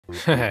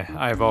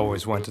I've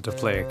always wanted to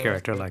play a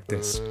character like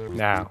this.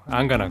 Now,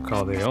 I'm gonna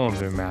call the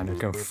only man who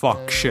can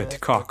fuck shit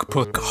cock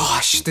put.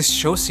 Gosh, this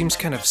show seems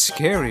kind of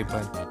scary,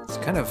 but it's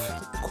kind of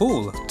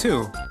cool,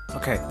 too.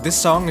 Okay, this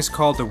song is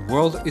called The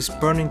World is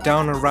Burning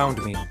Down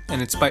Around Me,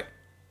 and it's by...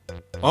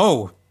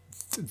 Oh,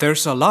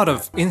 there's a lot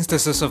of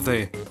instances of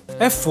the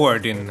F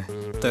word in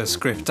the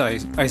script. I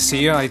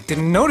see. I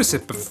didn't notice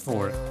it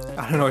before.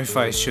 I don't know if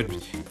I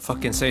should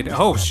fucking say it.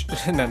 Oh,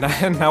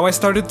 now I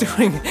started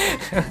doing...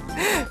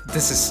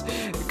 This is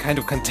kind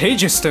of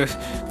contagious to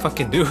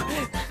fucking do.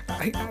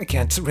 I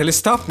can't really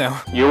stop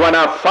now. You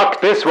wanna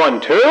fuck this one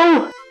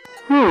too?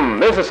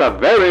 This is a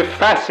very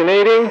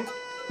fascinating...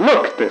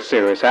 Look, this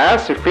serious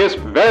ass, it feels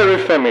very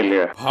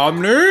familiar.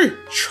 Hominy,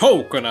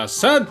 choke on a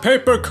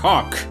sandpaper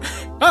cock.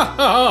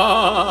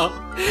 I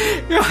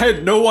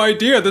had no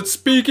idea that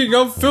speaking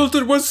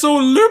unfiltered was so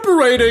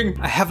liberating.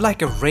 I have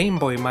like a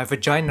rainbow in my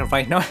vagina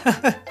right now.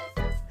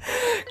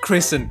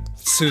 Chris and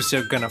Susie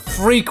are gonna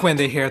freak when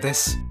they hear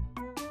this.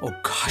 Oh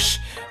gosh,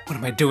 what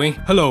am I doing?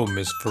 Hello,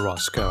 Miss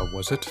Veroska,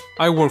 was it?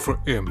 I work for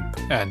Imp,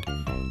 and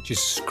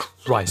Jesus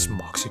Christ,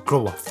 Moxie,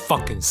 grow a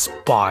fucking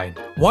spine.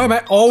 Why am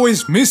I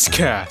always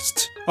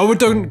miscast? I would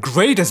done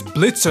great as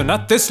Blitzer,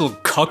 not this little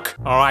cuck.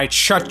 Alright,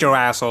 shut your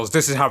assholes,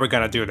 this is how we're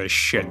gonna do this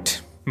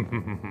shit.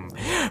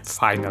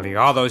 Finally,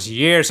 all those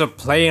years of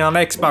playing on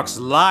Xbox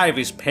Live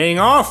is paying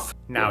off!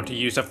 Now to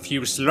use a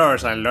few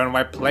slurs I learned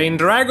by playing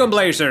Dragon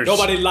Blazers!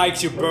 Nobody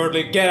likes you,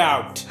 Birdly, get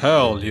out!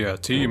 Hell yeah,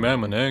 Team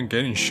M&N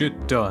getting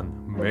shit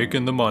done,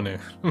 making the money.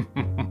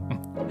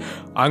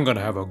 I'm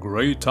gonna have a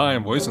great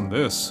time voicing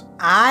this.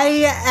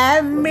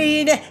 I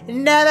mean,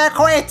 never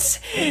quits,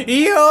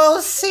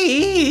 you'll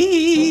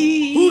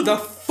see! Who the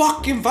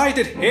fuck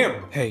invited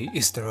him? Hey,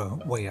 is there a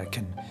way I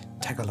can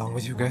tag along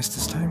with you guys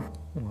this time?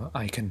 Well,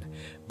 I can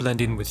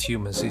blend in with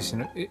humans, you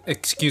know.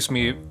 Excuse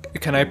me,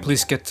 can I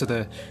please get to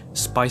the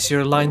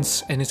spicier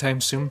lines anytime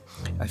soon?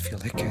 I feel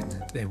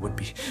like they would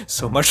be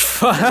so much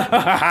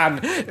fun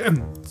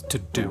to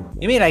do.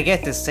 You mean I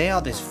get to say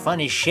all this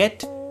funny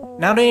shit?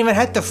 Now I don't even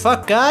have to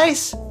fuck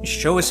guys?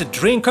 Show us a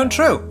dream come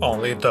true.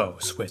 Only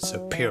those with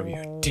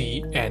superior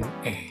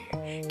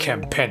DNA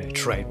can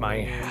penetrate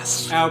my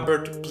ass.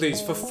 Albert,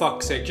 please, for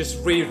fuck's sake,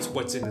 just read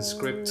what's in the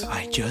script.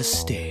 I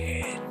just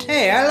did.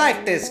 Hey, I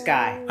like this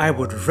guy. I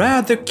would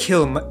rather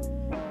kill my...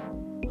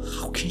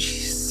 How can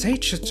she say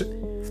such a...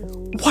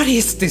 What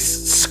is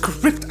this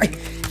script?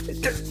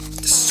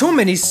 There's so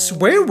many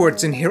swear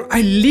words in here.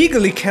 I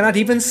legally cannot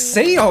even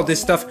say all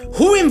this stuff.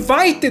 Who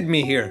invited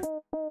me here?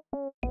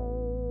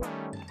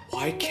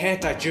 Why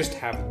can't I just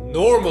have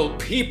normal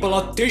people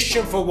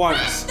audition for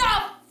once? Stop